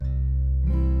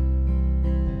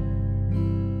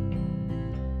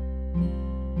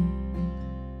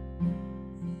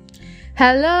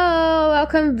Hello,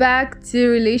 welcome back to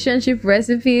Relationship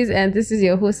Recipes, and this is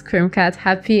your host Creamcat.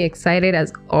 Happy, excited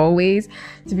as always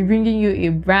to be bringing you a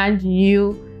brand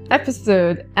new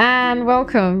episode. And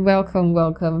welcome.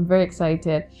 I'm very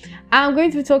excited. I'm going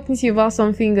to be talking to you about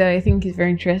something that I think is very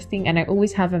interesting, and I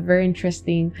always have a very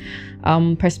interesting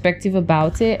perspective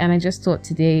about it. And I just thought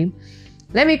today,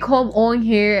 let me come on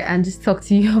here and just talk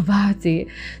to you about it.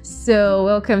 So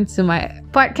welcome to my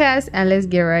podcast, and let's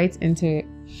get right into it.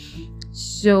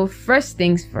 So first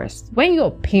things first, when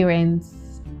you're parents,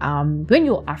 when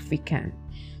you're African,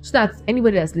 so that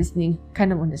anybody that's listening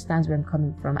kind of understands where I'm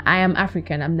coming from. I am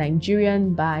African. I'm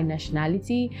Nigerian by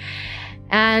nationality.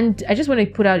 And I just want to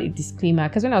put out a disclaimer,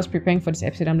 because when I was preparing for this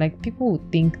episode, I'm like, people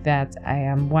would think that I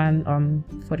am one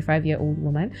 45-year-old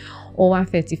woman or one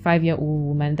 35-year-old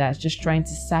woman that's just trying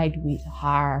to side with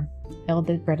her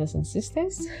elder brothers and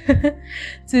sisters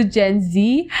to Gen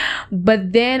Z.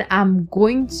 But then I'm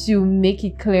going to make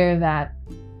it clear that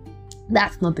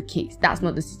that's not the case. That's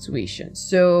not the situation.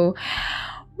 So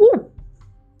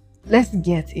let's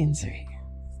get into it.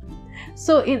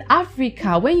 So in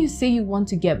Africa, when you say you want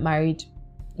to get married,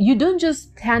 you don't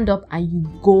just stand up and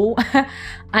you go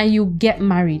and you get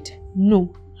married.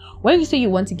 No. When you say you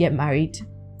want to get married,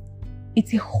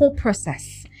 it's a whole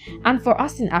process. And for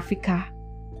us in Africa,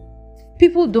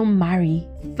 people don't marry,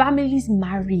 families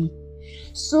marry.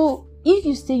 So if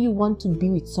you say you want to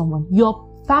be with someone, your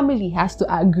family has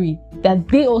to agree that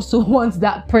they also want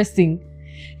that person.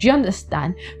 Do you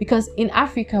understand? Because in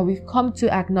Africa, we've come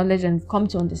to acknowledge and come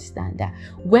to understand that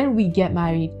when we get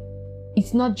married,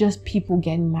 it's not just people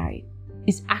getting married.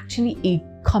 It's actually a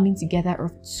coming together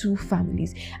of two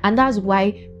families. And that's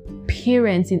why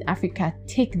parents in Africa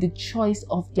take the choice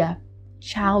of their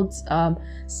child's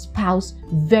spouse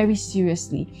very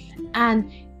seriously. And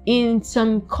in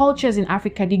some cultures in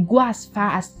Africa, they go as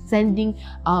far as sending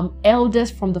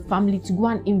elders from the family to go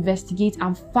and investigate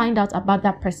and find out about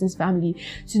that person's family,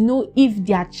 to know if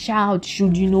their child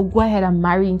should, go ahead and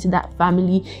marry into that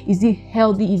family. Is it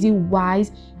healthy? Is it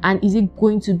wise? And is it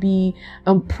going to be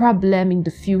a problem in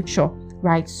the future?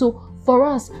 Right? So for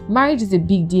us, marriage is a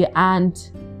big deal, and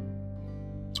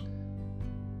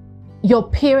your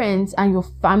parents and your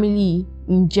family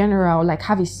in general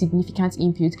have a significant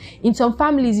input. In some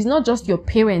families, it's not just your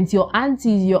parents, your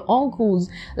aunties, your uncles,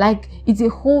 it's a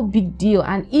whole big deal.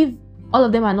 And if all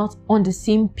of them are not on the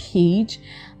same page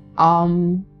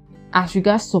as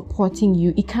regards supporting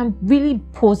you, it can really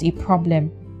pose a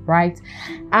problem, right?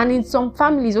 And in some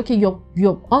families, okay, your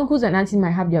uncles and aunties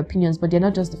might have their opinions, but they're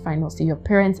not just the final say. Your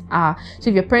parents are. So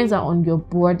if your parents are on your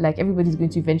board, everybody's going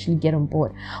to eventually get on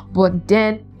board. But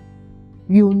then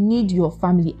you need your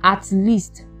family, at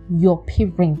least your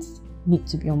parents need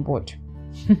to be on board.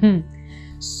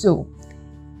 So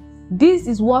this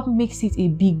is what makes it a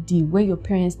big deal when your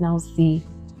parents now say,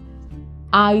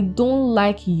 I don't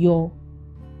like your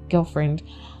girlfriend,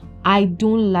 I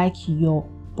don't like your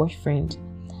boyfriend.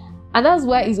 And that's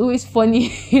why it's always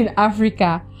funny in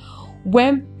Africa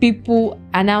when people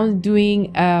are now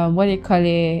doing what do you call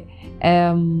it,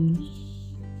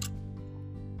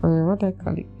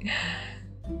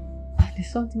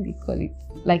 there's something they call it.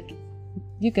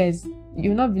 You guys,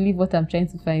 you'll not believe what I'm trying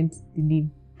to find the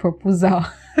name. Proposal.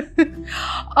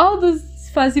 All those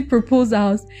fancy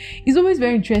proposals is always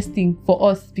very interesting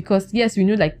for us, because yes, we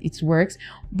know it works,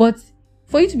 but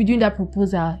for you to be doing that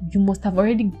proposal, you must have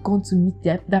already gone to meet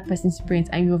that person's parents,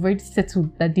 and you've already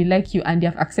settled that they like you and they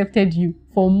have accepted you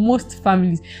for most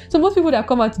families. So most people that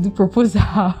come out to do proposal,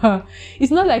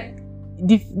 it's not like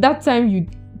that time you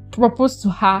proposed to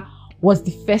her was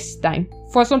the first time.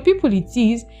 For some people it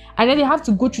is, and then they have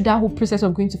to go through that whole process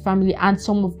of going to family, and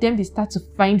some of them, they start to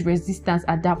find resistance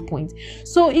at that point.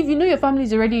 So if you know your family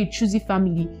is already a choosy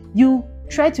family, you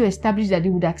try to establish that they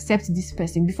would accept this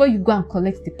person before you go and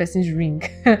collect the person's ring.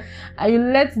 And you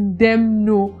let them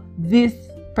know this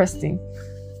person.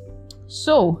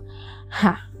 So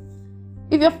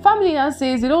if your family now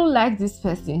says they don't like this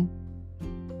person,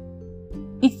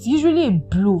 it's usually a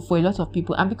blow for a lot of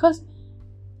people. And because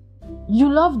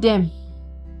you love them,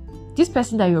 this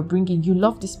person that you're bringing, you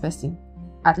love this person,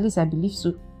 at least I believe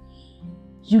so,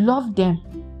 you love them,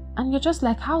 and you're just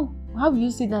like, how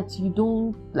you say that you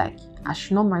don't I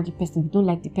should not marry the person, you don't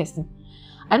like the person?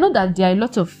 I know that there are a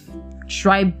lot of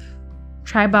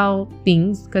tribal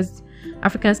things, because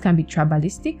Africans can be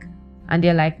tribalistic, and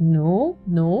they're like, no,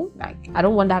 I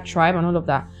don't want that tribe and all of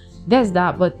that. There's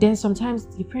that. But then sometimes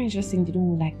the parents just think they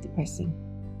don't like the person.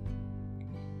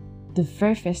 The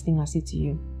very first thing I say to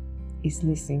you is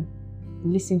listen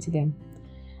to them.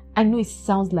 I know it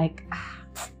sounds like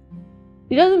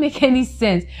It doesn't make any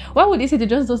sense. Why would they say they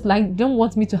just like, don't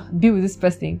want me to be with this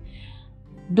person?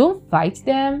 Don't fight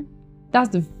them. That's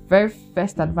the very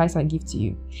first advice I give to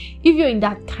you. If you're in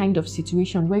that kind of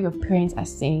situation where your parents are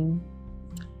saying,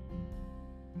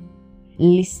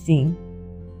 listen,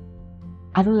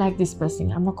 I don't like this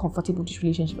person. I'm not comfortable with this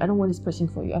relationship. I don't want this person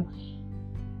for you.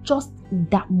 Just in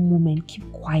that moment, keep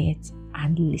quiet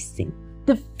and listen.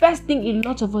 The first thing a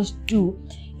lot of us do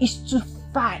is to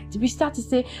fight. We start to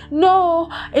say, no,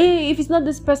 if it's not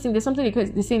this person, there's something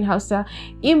they say in Hausa,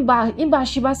 Imba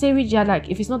Shiba say Rija, like,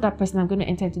 if it's not that person, I'm going to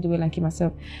enter into the way like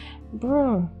myself.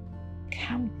 Bro,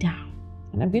 calm down.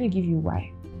 And I'm going to give you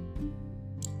why.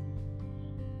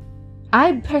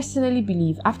 I personally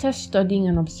believe, after studying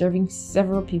and observing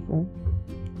several people,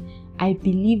 I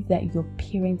believe that your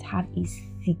parents have a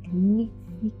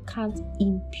significant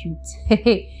input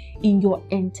in your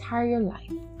entire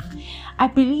life. I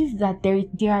believe that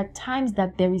there are times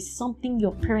that there is something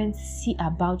your parents see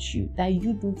about you that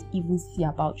you don't even see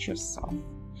about yourself.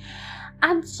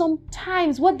 And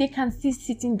sometimes what they can see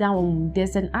sitting down,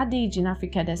 there's an adage in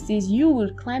Africa that says you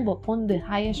will climb upon the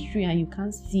highest tree and you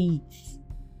can't see it.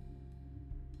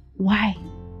 Why?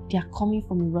 They are coming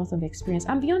from a wealth of experience.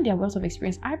 And beyond their wealth of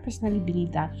experience, I personally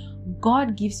believe that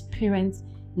God gives parents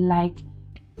like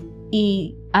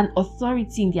an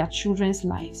authority in their children's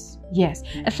lives. Yes,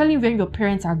 especially when your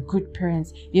parents are good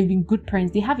parents, they've been good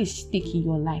parents, they have a stake in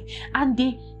your life, and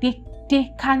they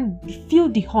can feel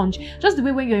the hunch. Just the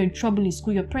way when you're in trouble in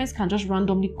school, your parents can just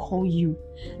randomly call you,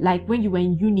 like when you were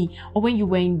in uni or when you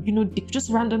were in, they just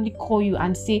randomly call you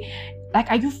and say, like,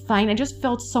 are you fine? I just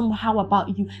felt somehow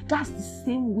about you. That's the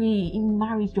same way in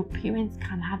marriage, your parents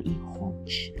can have a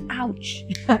hunch. Ouch.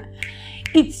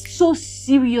 It's so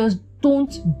serious.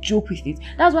 Don't joke with it.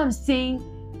 That's why I'm saying,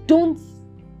 don't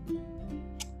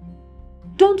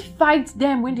fight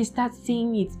them when they start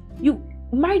saying it.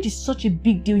 Marriage is such a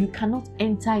big deal. You cannot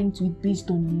enter into it based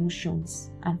on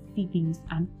emotions and feelings.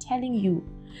 I'm telling you,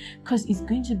 because it's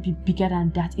going to be bigger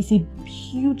than that. It's a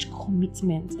huge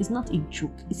commitment. It's not a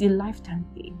joke. It's a lifetime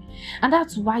thing. And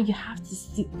that's why you have to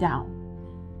sit down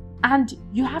and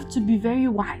you have to be very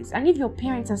wise. And if your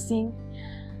parents are saying,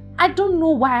 I don't know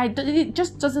why, it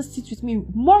just doesn't sit with me,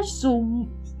 more so,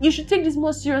 you should take this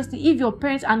more seriously. If your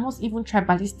parents are not even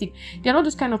tribalistic, they're not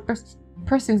those kind of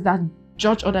persons that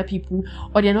judge other people,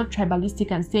 or they're not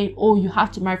tribalistic and saying, oh, you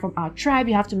have to marry from our tribe,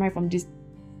 you have to marry from this.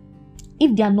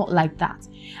 If they are not like that,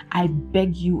 I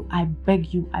beg you,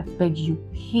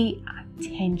 pay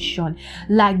attention.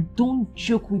 Like, don't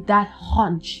joke with that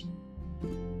hunch.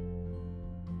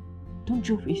 Don't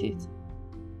joke with it.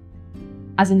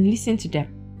 As in, listen to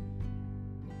them.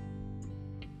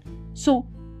 So,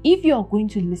 if you're going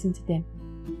to listen to them,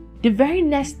 the very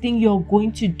next thing you're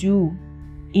going to do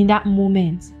in that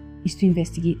moment is to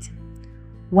investigate.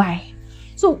 Why?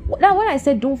 So, now when I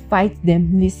said don't fight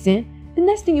them, listen, the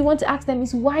next thing you want to ask them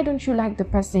is, why don't you like the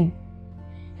person?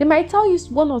 They might tell you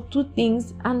one or two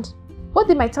things, and what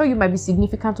they might tell you might be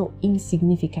significant or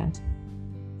insignificant.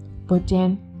 But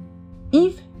then,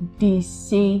 if they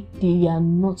say they are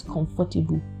not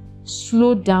comfortable,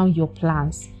 slow down your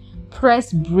plans.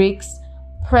 Press brakes,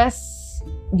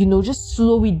 just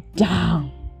slow it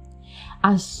down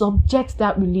and subject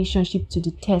that relationship to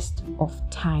the test of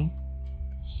time.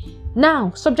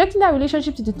 Now, subjecting that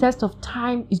relationship to the test of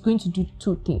time is going to do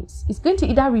two things. It's going to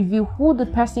either reveal who the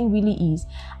person really is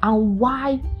and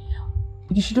why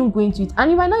you shouldn't go into it. And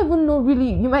you might not even know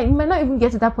really, you might not even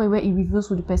get to that point where it reveals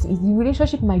who the person is. The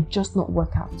relationship might just not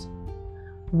work out.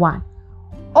 One.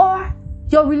 Or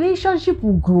your relationship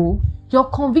will grow, your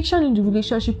conviction in the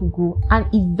relationship will grow, and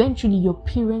eventually your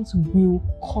parents will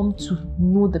come to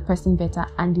know the person better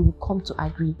and they will come to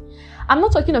agree. I'm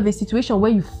not talking of a situation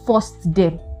where you forced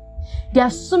them. There are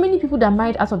so many people that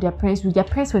married out of their parents' will. Their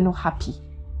parents were not happy.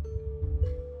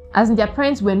 As in, their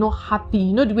parents were not happy.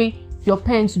 You know the way your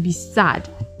parents would be sad,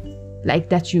 like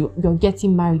that you're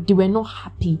getting married. They were not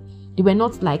happy. They were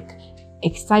not like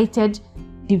excited.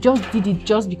 They just did it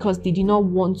just because they did not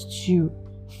want to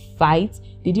fight.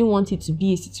 They didn't want it to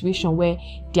be a situation where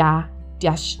they are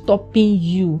stopping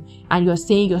you and you're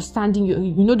saying you're standing, you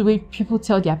know the way people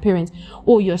tell their parents,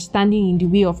 oh, you're standing in the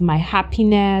way of my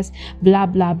happiness, blah,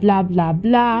 blah, blah, blah,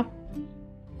 blah.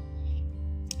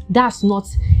 That's not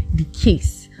the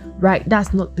case, right?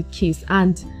 That's not the case.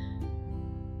 And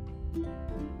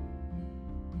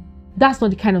that's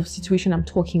not the kind of situation I'm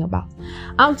talking about.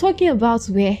 I'm talking about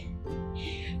where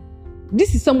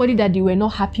this is somebody that they were not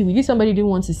happy with. This somebody didn't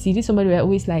want to see. This somebody were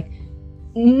always like,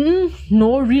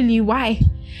 no, really, why?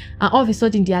 And all of a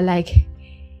sudden they are like,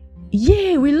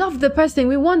 yeah, we love the person,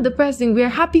 we want the person, we're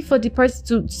happy for the person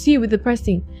to see with the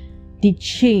person. they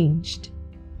changed.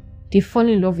 They fall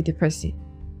in love with the person.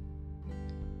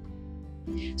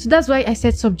 So that's why I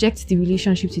said subject the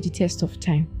relationship to the test of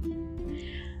time.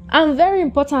 And very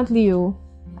importantly,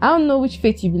 I don't know which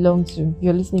faith you belong to.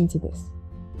 You're listening to this.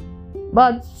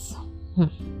 But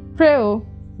pray.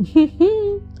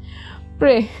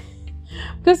 Pray.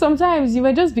 Because sometimes you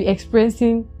might just be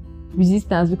experiencing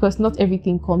resistance because not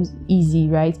everything comes easy,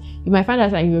 right? You might find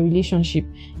out that in your relationship,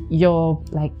 you're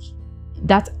like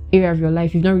that area of your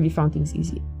life, you've not really found things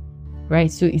easy, right?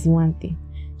 So it's one thing.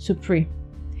 So pray.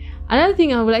 Another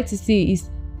thing I would like to say is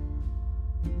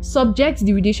subject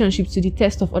the relationship to the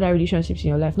test of other relationships in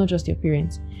your life, not just your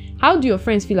parents. How do your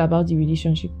friends feel about the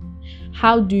relationship?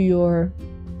 How do your,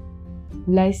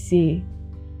 let's say,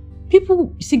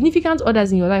 people, significant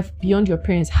others in your life beyond your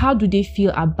parents, how do they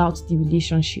feel about the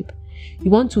relationship?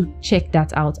 You want to check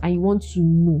that out and you want to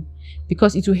know,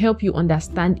 because it will help you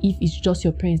understand if it's just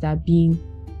your parents that are being, do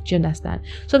you understand?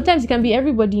 Sometimes it can be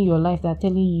everybody in your life that are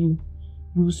telling you,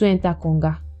 you will so enter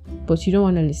conga, but you don't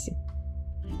want to listen,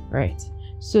 right?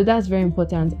 So that's very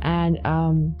important. And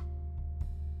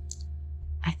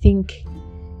I think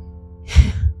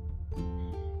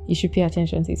you should pay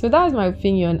attention to it. So that was my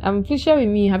opinion. Please share with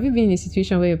me, have you been in a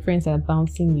situation where your parents are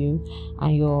bouncing you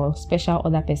and your special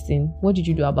other person? What did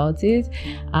you do about it?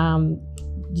 Do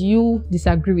you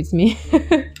disagree with me?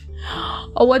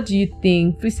 Or what do you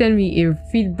think? Please send me a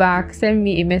feedback, send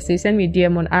me a message, send me a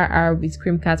DM on RR with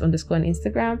creamcat_ on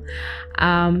Instagram.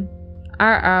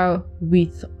 RR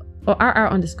with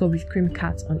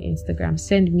creamcat on Instagram.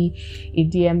 Send me a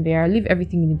DM there. I'll leave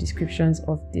everything in the descriptions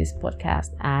of this podcast.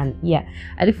 And yeah,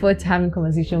 I look forward to having a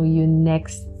conversation with you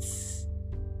next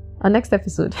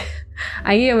episode.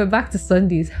 And yeah, we're back to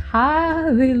Sundays.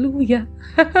 Hallelujah.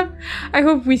 I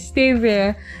hope we stay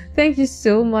there. Thank you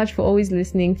so much for always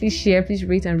listening. Please share, please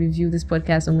rate and review this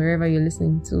podcast on wherever you're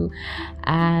listening to.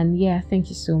 And yeah, thank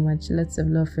you so much. Lots of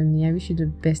love from me. I wish you the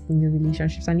best in your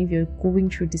relationships. And if you're going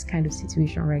through this kind of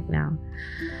situation right now,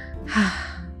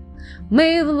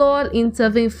 may the Lord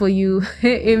intervene for you.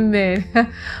 Amen.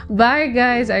 Bye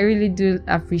guys. I really do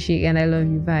appreciate it and I love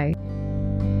you. Bye.